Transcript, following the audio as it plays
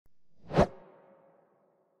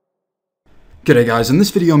G'day guys, in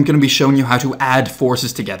this video I'm going to be showing you how to add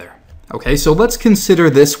forces together. Okay, so let's consider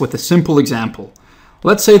this with a simple example.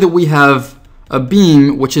 Let's say that we have a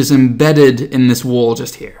beam which is embedded in this wall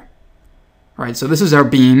just here. Alright, so this is our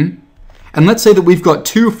beam, and let's say that we've got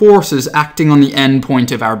two forces acting on the end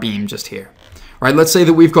point of our beam just here. Right, let's say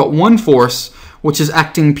that we've got one force which is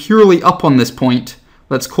acting purely up on this point.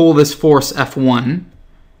 Let's call this force F1,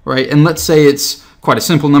 right, and let's say it's quite a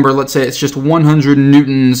simple number. Let's say it's just 100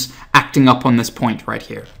 newtons acting up on this point right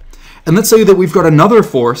here. And let's say that we've got another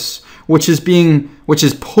force which is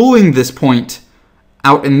pulling this point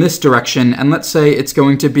out in this direction, and let's say it's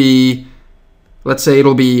going to be, let's say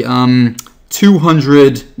it'll be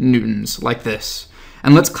 200 newtons, like this.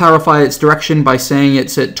 And let's clarify its direction by saying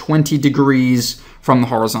it's at 20 degrees from the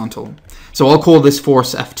horizontal. So I'll call this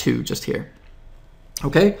force F2 just here.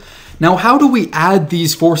 Okay? Now, how do we add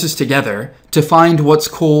these forces together to find what's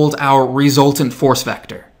called our resultant force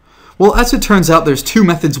vector? Well, as it turns out, there's two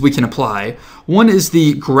methods we can apply. One is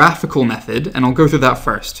the graphical method, and I'll go through that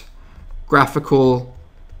first. Graphical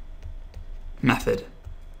method.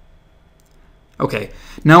 Okay,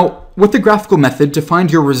 now with the graphical method, to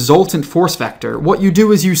find your resultant force vector, what you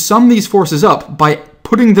do is you sum these forces up by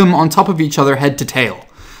putting them on top of each other head to tail.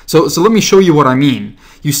 So let me show you what I mean.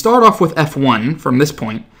 You start off with F1 from this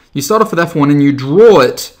point. You start off with F1 and you draw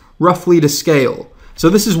it roughly to scale. So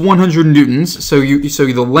this is 100 newtons, so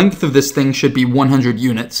the length of this thing should be 100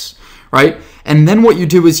 units, right? And then what you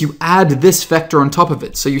do is you add this vector on top of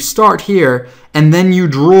it. So you start here, and then you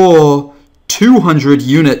draw 200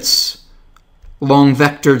 units long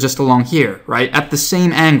vector just along here, right? At the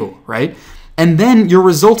same angle, right? And then your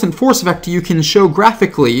resultant force vector you can show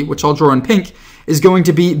graphically, which I'll draw in pink, is going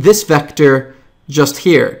to be this vector just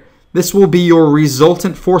here. This will be your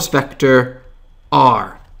resultant force vector,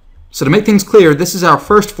 R. So to make things clear, this is our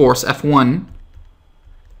first force, F1,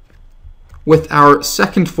 with our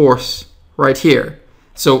second force right here.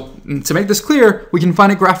 So to make this clear, we can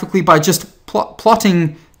find it graphically by just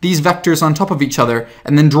plotting these vectors on top of each other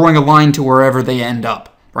and then drawing a line to wherever they end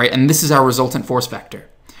up, right? And this is our resultant force vector,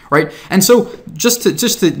 right? And so just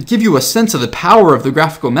to give you a sense of the power of the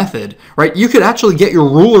graphical method, right, you could actually get your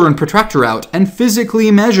ruler and protractor out and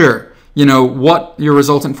physically measure, you know, what your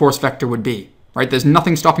resultant force vector would be, right? There's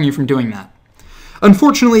nothing stopping you from doing that.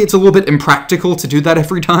 Unfortunately, it's a little bit impractical to do that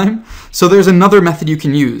every time, so there's another method you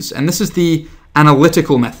can use, and this is the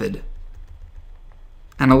analytical method.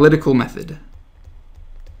 Analytical method.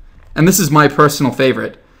 And this is my personal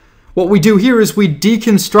favorite. What we do here is we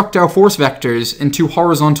deconstruct our force vectors into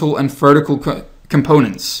horizontal and vertical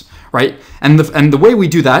components, right? And the way we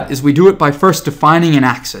do that is we do it by first defining an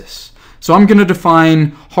axis. So I'm going to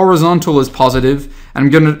define horizontal as positive, and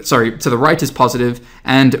to the right is positive,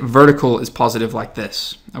 and vertical is positive like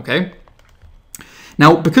this, okay?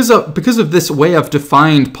 Now, because of this way of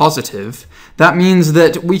defined positive, that means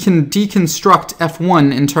that we can deconstruct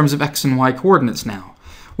F1 in terms of x and y coordinates now.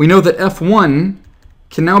 We know that F1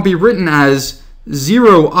 can now be written as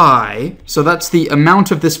 0I, so that's the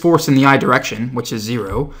amount of this force in the I direction, which is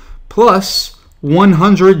 0, plus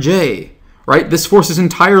 100J. Right? This force is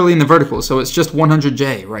entirely in the vertical, so it's just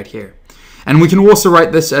 100J right here. And we can also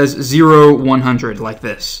write this as 0, 100, like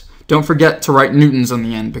this. Don't forget to write newtons on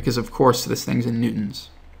the end, because of course this thing's in newtons.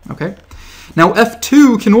 Okay? Now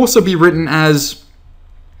F2 can also be written as,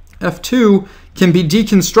 F2 can be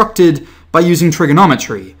deconstructed by using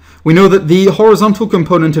trigonometry. We know that the horizontal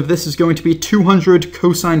component of this is going to be 200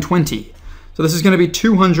 cosine 20. So this is going to be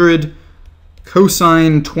 200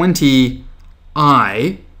 cosine 20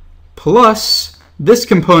 I, plus this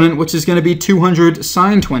component, which is going to be 200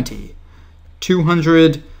 sine 20.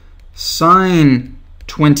 200 sine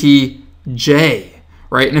 20j,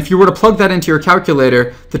 right? And if you were to plug that into your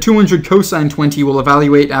calculator, the 200 cosine 20 will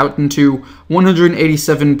evaluate out into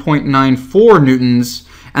 187.94 newtons,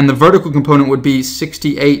 and the vertical component would be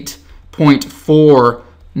 68.4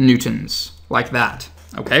 newtons, like that,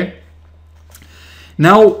 okay?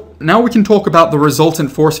 Now we can talk about the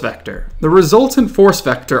resultant force vector. The resultant force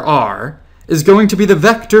vector, R, is going to be the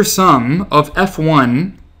vector sum of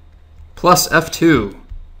F1 plus F2,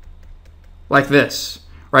 like this,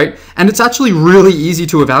 right? And it's actually really easy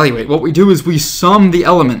to evaluate. What we do is we sum the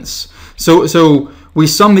elements. So we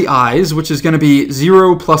sum the i's, which is going to be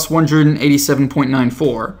 0 plus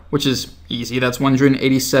 187.94, which is easy. That's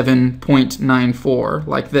 187.94,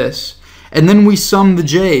 like this. And then we sum the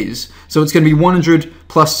j's. So it's going to be 100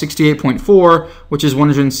 plus 68.4, which is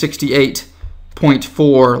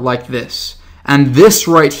 168.4, like this. And this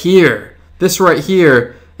right here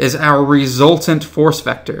is our resultant force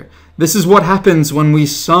vector. This is what happens when we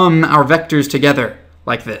sum our vectors together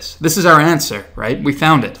like this. This is our answer, right? We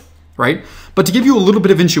found it, right? But to give you a little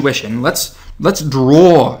bit of intuition, let's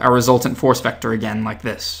draw our resultant force vector again like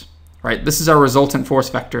this, right? This is our resultant force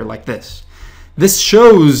vector like this. This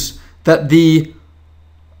shows that the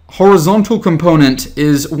horizontal component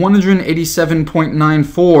is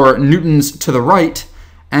 187.94 newtons to the right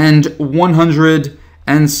and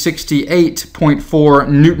 168.4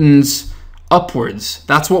 newtons upwards.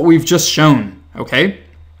 That's what we've just shown, okay?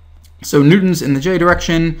 So newtons in the j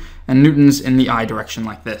direction and newtons in the I direction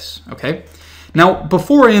like this, okay? Now,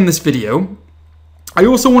 before I end this video, I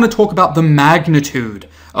also want to talk about the magnitude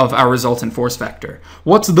of our resultant force vector.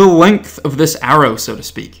 What's the length of this arrow, so to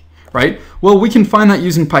speak, right? Well, we can find that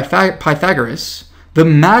using Pythagoras. The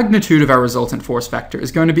magnitude of our resultant force vector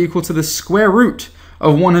is going to be equal to the square root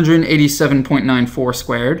of 187.94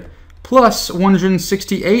 squared plus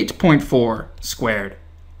 168.4 squared,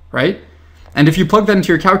 right? And if you plug that into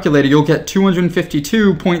your calculator, you'll get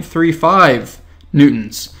 252.35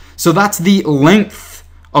 newtons. So that's the length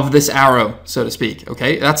of this arrow, so to speak,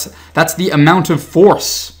 okay? That's the amount of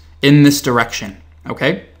force in this direction,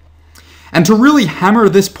 okay? And to really hammer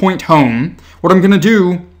this point home, what I'm going to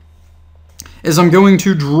do is I'm going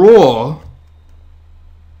to draw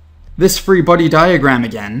this free body diagram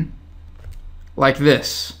again, like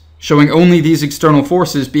this, showing only these external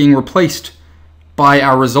forces being replaced by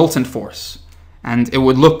our resultant force. And it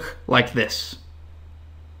would look like this,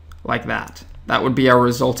 like that. That would be our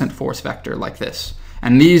resultant force vector, like this.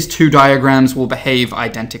 And these two diagrams will behave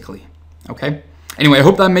identically, okay? Anyway, I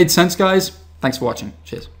hope that made sense, guys. Thanks for watching.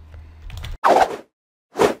 Cheers.